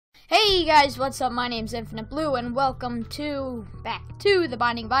Hey guys, what's up? My name's Infinite Blue and welcome back to the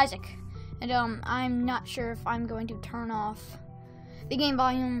Binding of Issac. And I'm not sure if I'm going to turn off the game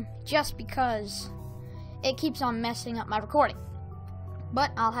volume just because it keeps on messing up my recording.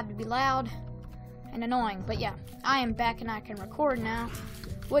 But I'll have to be loud and annoying. But yeah, I am back and I can record now,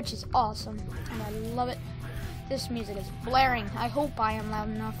 which is awesome and I love it. This music is blaring. I hope I am loud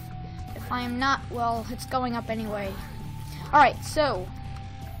enough. If I am not, well, it's going up anyway. Alright, so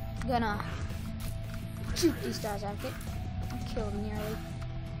gonna shoot these guys out there. I killed them nearly.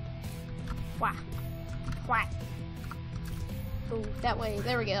 Whack. Whack. Oh, that way.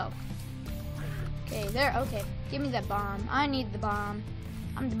 There we go. Okay, there. Okay. Give me that bomb. I need the bomb.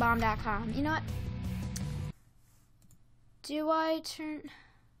 I'm the bomb.com. You know what? Do I turn...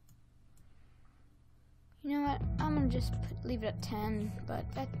 You know what? I'm gonna just leave it at 10, but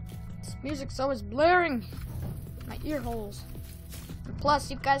this music's always blaring my ear holes. And plus,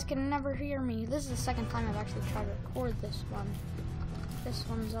 you guys can never hear me. This is the second time I've actually tried to record this one. This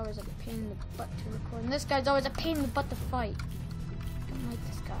one's always a pain in the butt to record. And this guy's always a pain in the butt to fight. I don't like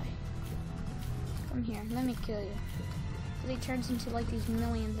this guy. Come here, let me kill you. Because he turns into like these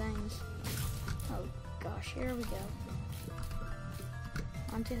million things. Oh gosh, here we go.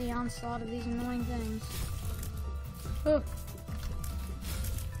 Onto the onslaught of these annoying things. Oh.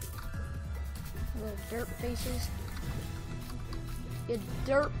 Little dirt faces. You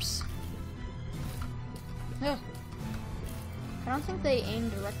derps. Ugh. I don't think they aim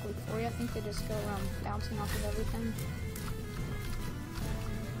directly for you. I think they just go around bouncing off of everything.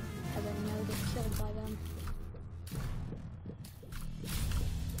 And then you get killed by them.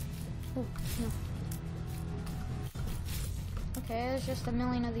 Oh, no. Okay, there's just a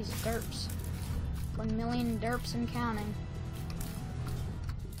million of these derps. 1 million derps and counting.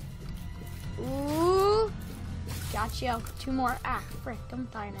 Ooh! Gotcha. 2 more. Ah, frick.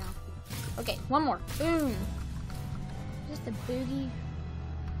 Don't die now. Okay, 1 more. Boom. Just a boogie.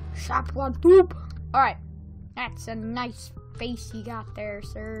 Shop one boop. Alright. That's a nice face you got there,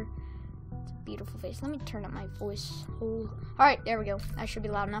 sir. It's a beautiful face. Let me turn up my voice hole. Alright, there we go. I should be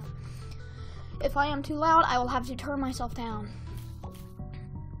loud enough. If I am too loud, I will have to turn myself down.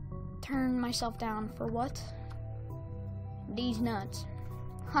 Turn myself down for what? These nuts.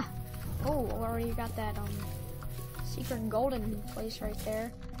 Huh. Oh, already got that secret golden place right there.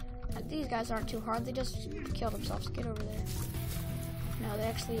 These guys aren't too hard. They just kill themselves. Get over there. No, they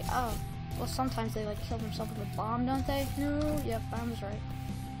actually. Oh, well, sometimes they like kill themselves with a bomb, don't they? No. Yep, I was right.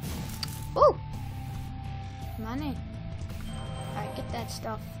 Woo! Money. Alright, get that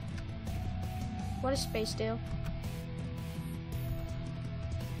stuff. What does space do?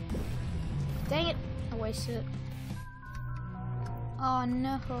 Dang it! I wasted it. Oh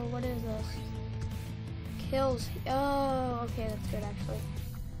no, what is this? Kills. Oh, okay, that's good actually.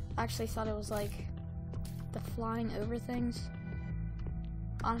 I actually thought it was like the flying over things.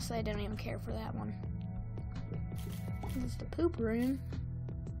 Honestly, I didn't even care for that one. It's the poop room.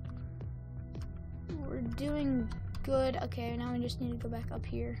 We're doing good. Okay, now we just need to go back up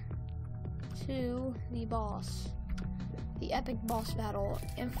here to the boss. The epic boss battle.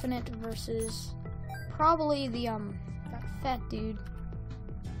 Infinite versus probably the that fat dude.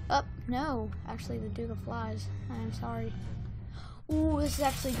 No, actually the dude that flies. I'm sorry. Ooh, this is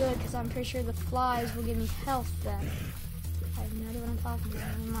actually good because I'm pretty sure the flies will give me health then. I have no idea what I'm talking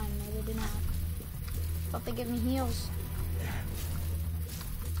about. Never mind, no they do not. Thought they give me heals.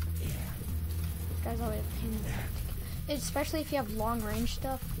 This guy's always a pain in the butt. Especially if you have long range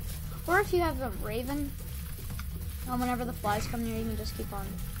stuff. Or if you have a raven. Whenever the flies come near you can just keep on.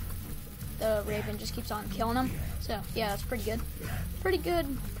 The raven just keeps on killing them. So, yeah, that's pretty good. Pretty good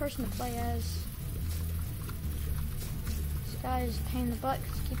person to play as. This guy is a pain in the butt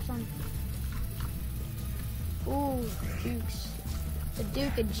because he keeps on. Ooh, jukes. The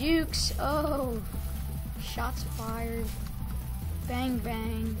Duke of Jukes. Oh. Shots fired. Bang,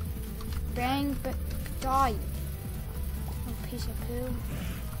 bang. Bang, but die. Oh, piece of poo.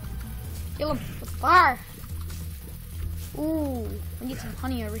 Kill him with fire. Ooh, we need some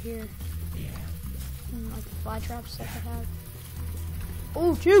honey over here. Like fly traps that I have.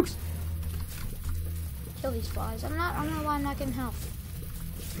 Oh, jukes! Kill these flies. I don't know why I'm not getting health.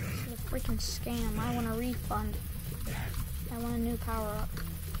 This is a freaking scam. I want a refund. I want a new power up.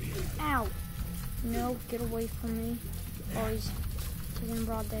 Ow! No, get away from me. Oh, he's in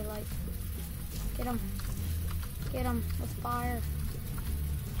broad daylight. Get him. Get him with fire.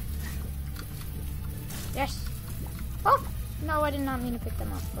 Yes! Oh! No, I did not mean to pick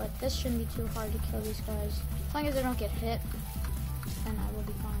them up, but this shouldn't be too hard to kill these guys. As long as they don't get hit, then I will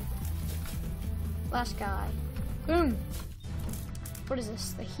be fine. Last guy. Boom! What is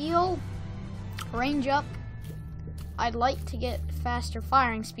this? The heal, range up. I'd like to get faster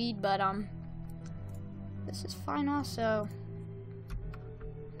firing speed, but this is fine also.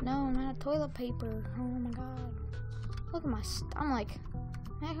 No, not toilet paper. Oh my god. Look at my I'm like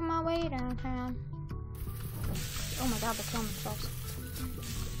making my way downtown. Oh my god, they're killing themselves.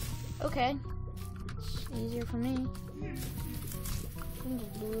 Okay. It's easier for me. You can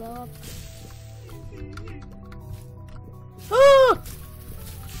just blow up. Ah!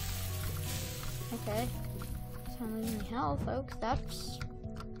 Okay. So I'm losing health, folks. That's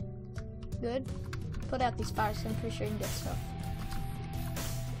good. Put out these fires, so I'm pretty sure you can get stuff.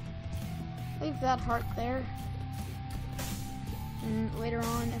 Leave that heart there. And later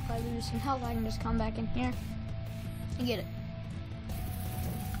on, if I lose some health, I can just come back in here and get it.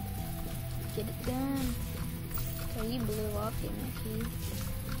 Get it done. Okay, you blew up. Give me a key.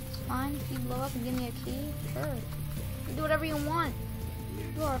 It's fine if you blow up and give me a key. Sure. You do whatever you want.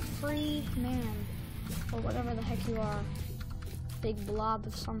 You are a free man. Or whatever the heck you are. Big blob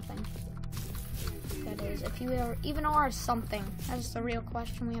of something. That is. If you even are something. That is the real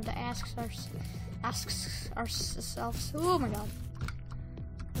question we have to ask ourselves. Oh my god.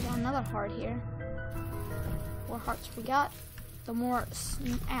 We got another heart here. The more hearts we got, the more.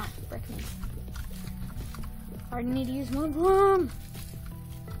 Ow, brick me. I need to use one of them.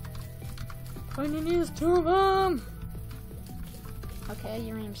 I need to use two of them. Okay,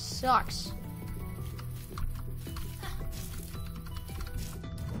 your aim sucks.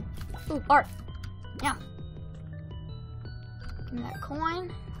 Ooh, heart. Yeah. Give me that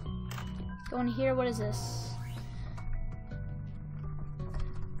coin. Go in here. What is this?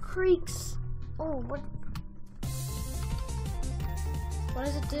 Creeks. Oh, what? What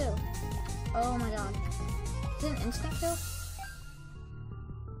does it do? Oh my god. Is it an instant kill?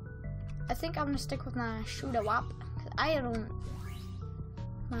 I think I'm gonna stick with my shoot-a-wop. I don't.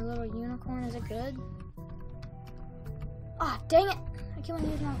 My little unicorn, is it good? Ah, dang it! I keep on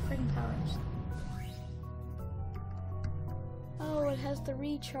using all the freaking powers. Oh, it has the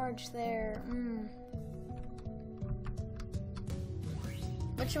recharge there.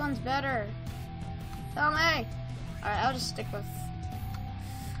 Which one's better? Tell me! Alright, I'll just stick with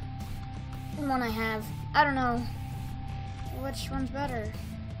the one I have. I don't know. Which one's better?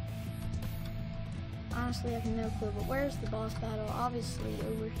 Honestly, I have no clue, but where's the boss battle? Obviously,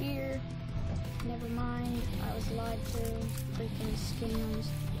 over here. Never mind. I was lied to. Freaking schemes.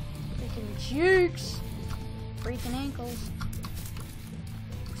 Freaking jukes. Freaking ankles.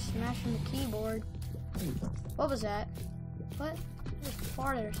 Smashing the keyboard. What was that? What? I just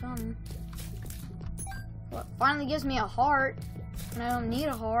farted or something. What finally gives me a heart? And I don't need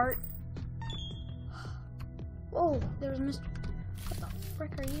a heart. Whoa, there was Mr. What the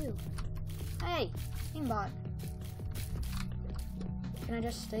frick are you? Hey, Aimbot. Can I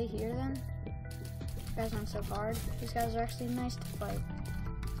just stay here then? These guys aren't so hard. These guys are actually nice to fight.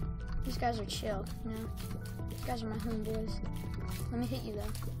 These guys are chill, you know? These guys are my homeboys. Let me hit you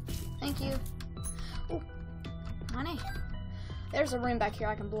though. Thank you. Oh, money. There's a room back here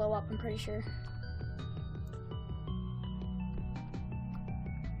I can blow up, I'm pretty sure.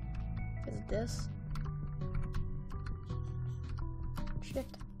 Is it this?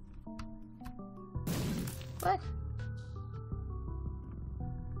 Shift. What?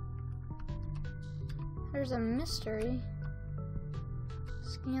 There's a mystery.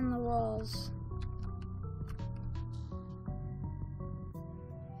 Scan the walls.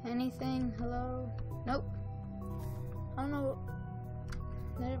 Anything? Hello? Nope. I don't know.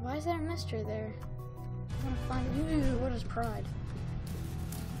 Why is there a mystery there? I want to find it. Ooh, what is pride?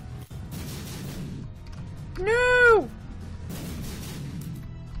 No!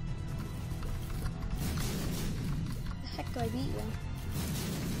 The heck do I beat you?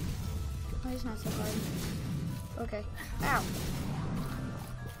 Oh, he's not so hard. Okay. Ow.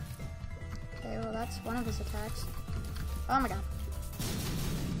 Okay, well that's one of his attacks. Oh my god.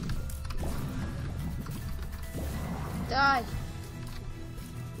 Die.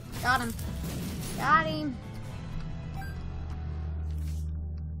 Got him. Got him.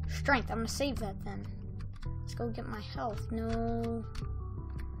 Strength. I'm gonna save that then. Let's go get my health. No.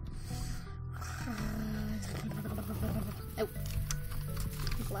 Oh.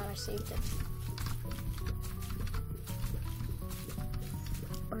 I'm glad I saved it.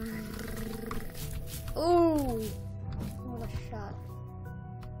 Ooh. What a shot.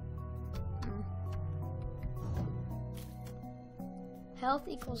 Health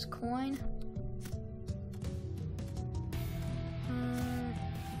equals coin.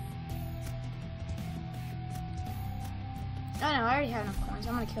 Oh no, I already have enough coins.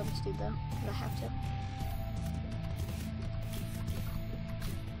 I'm gonna kill this dude though, because I have to.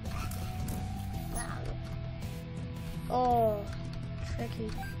 Oh,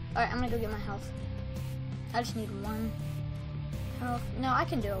 tricky. Alright, I'm gonna go get my health. I just need 1 health. No, I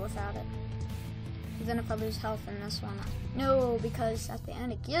can do it without it. But then if I lose health in this one, no, because at the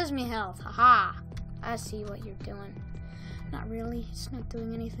end it gives me health. Haha. I see what you're doing. Not really. It's not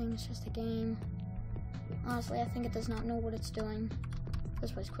doing anything. It's just a game. Honestly, I think it does not know what it's doing.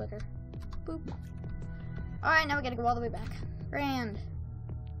 This way's quicker. Boop. Alright, now we gotta go all the way back. Grand.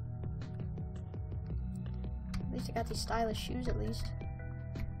 At least I got these stylish shoes, at least.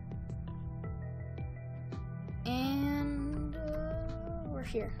 And we're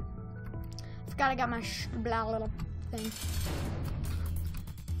here. Forgot I got my blah little thing.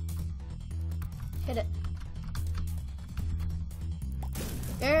 Hit it.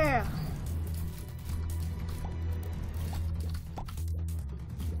 Yeah.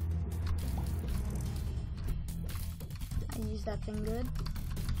 I used that thing good.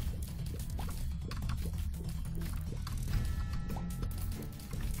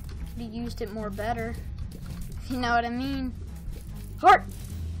 Could have used it more better. If you know what I mean. Heart!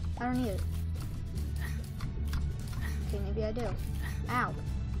 I don't need it. Okay, maybe I do. Ow.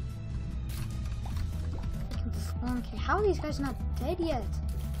 Okay, how are these guys not dead yet?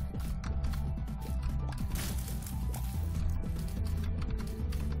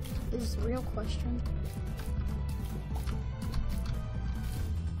 Is the real question.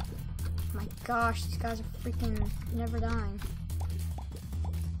 My gosh, these guys are freaking never dying.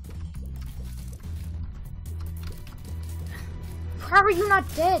 How are you not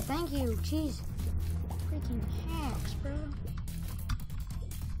dead? Thank you. Jeez. Freaking hacks, bro.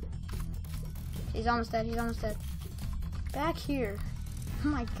 He's almost dead. He's almost dead. Back here. Oh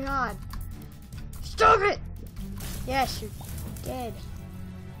my god. Stop it! Yes, you're dead.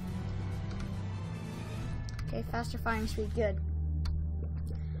 Okay, faster firing speed. Good.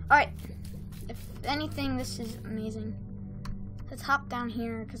 Alright. If anything, this is amazing. Let's hop down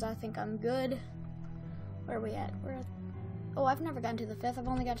here because I think I'm good. Where are we at? We're at... Oh, I've never gotten to the 5th. I've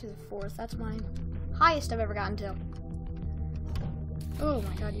only got to the 4th. That's my highest I've ever gotten to. Oh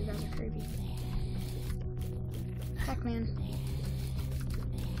my god, you guys are creepy. Heck, man.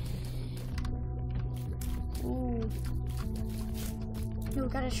 Ooh. No,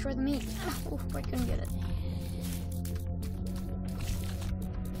 gotta destroy the meat. Oh, I couldn't get it.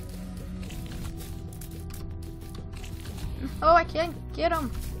 Oh, I can't get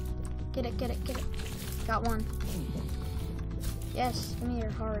him. Get it, get it, get it. Got one. Yes, give me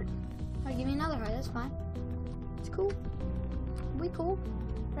your heart. Oh, give me another heart. That's fine. It's cool. We cool,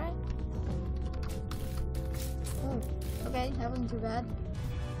 right? Oh, okay, that wasn't too bad.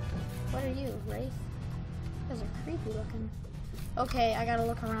 What are you, Wraith? You guys are creepy looking. Okay, I gotta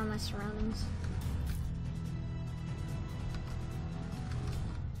look around my surroundings.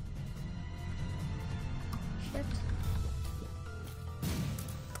 Shit.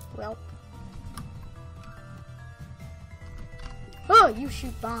 Welp. Oh, you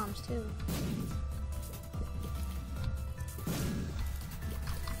shoot bombs too.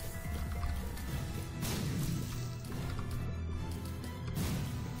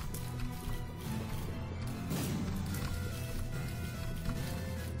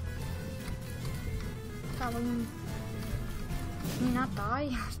 Can you not die?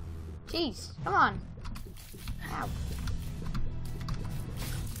 Jeez, come on. Ow.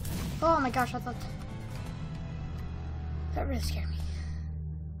 Oh my gosh, I thought that really scared me.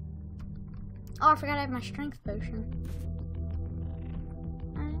 Oh, I forgot I have my strength potion.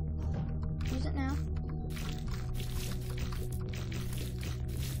 Alright. Use it now.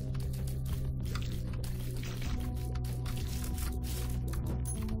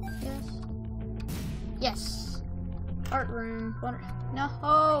 Yes. Yes. Art room. What?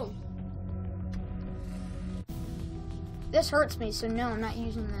 No. This hurts me, so no, I'm not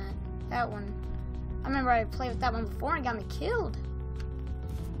using that. That one. I remember I played with that one before and it got me killed.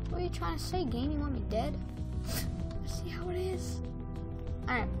 What are you trying to say, game? You want me dead? Let's see how it is.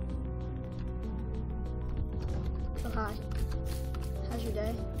 Alright. So hi. How's your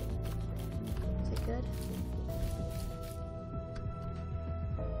day? Is it good?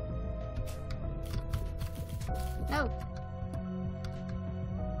 No.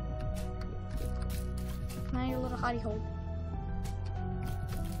 Come out of your little hidey hole.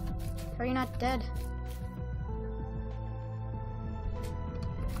 Are you not dead?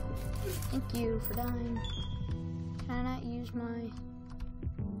 Thank you for dying. Can I not use my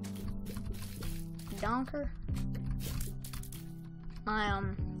donker?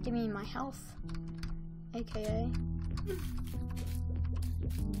 Give me my health, aka.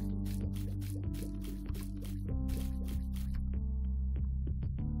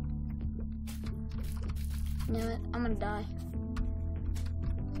 You know what? I'm gonna die.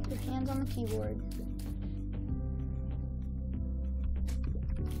 Put your hands on the keyboard.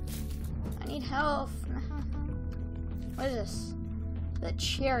 I need help. What is this? The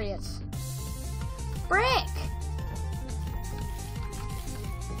chariot. Brick!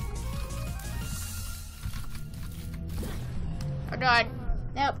 I died.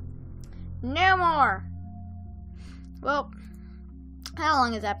 Nope. No more. Well, how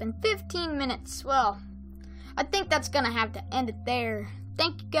long has that been? 15 minutes. Well, I think that's gonna have to end it there.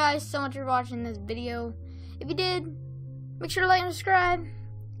 Thank you guys so much for watching this video. If you did, make sure to like and subscribe.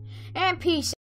 And peace.